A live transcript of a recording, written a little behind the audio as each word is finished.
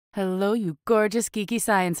Hello, you gorgeous, geeky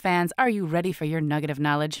science fans. Are you ready for your nugget of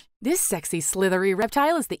knowledge? This sexy, slithery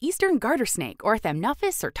reptile is the eastern garter snake, or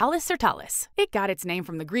Thamnophis sertalis. It got its name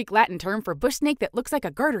from the Greek-Latin term for bush snake that looks like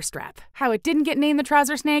a garter strap. How it didn't get named the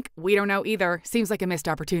trouser snake, we don't know either. Seems like a missed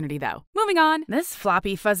opportunity, though. Moving on. This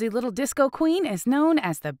floppy, fuzzy little disco queen is known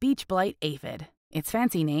as the beach blight aphid. Its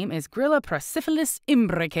fancy name is Grilla prociphilis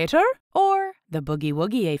imbricator, or the boogie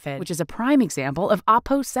woogie aphid, which is a prime example of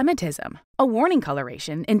aposematism, a warning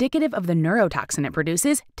coloration indicative of the neurotoxin it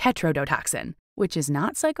produces, tetrodotoxin, which is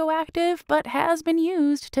not psychoactive but has been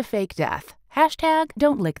used to fake death. Hashtag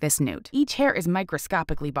don't lick this newt. Each hair is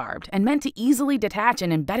microscopically barbed and meant to easily detach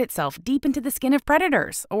and embed itself deep into the skin of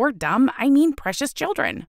predators, or precious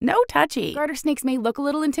children. No touchy. Garter snakes may look a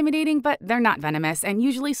little intimidating, but they're not venomous and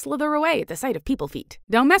usually slither away at the sight of people feet.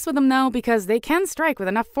 Don't mess with them though, because they can strike with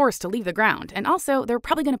enough force to leave the ground, and also they're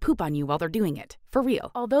probably gonna poop on you while they're doing it. For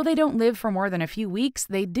real. Although they don't live for more than a few weeks,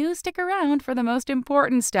 they do stick around for the most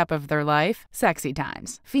important step of their life, sexy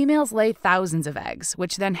times. Females lay thousands of eggs,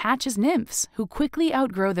 which then hatch as nymphs, who quickly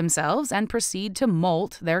outgrow themselves and proceed to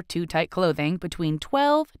molt their too-tight clothing between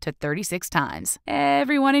 12 to 36 times.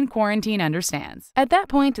 Everyone in quarantine understands. At that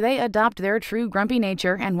point, they adopt their true grumpy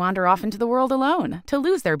nature and wander off into the world alone to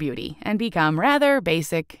lose their beauty and become rather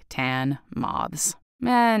basic tan moths.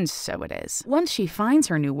 And so it is. Once she finds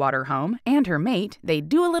her new water home and her mate, they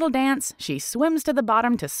do a little dance, she swims to the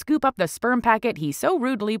bottom to scoop up the sperm packet he so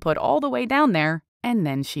rudely put all the way down there, and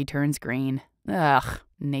then she turns green. Ugh,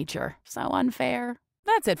 nature. So unfair.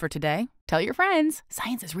 That's it for today. Tell your friends,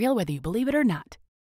 science is real whether you believe it or not.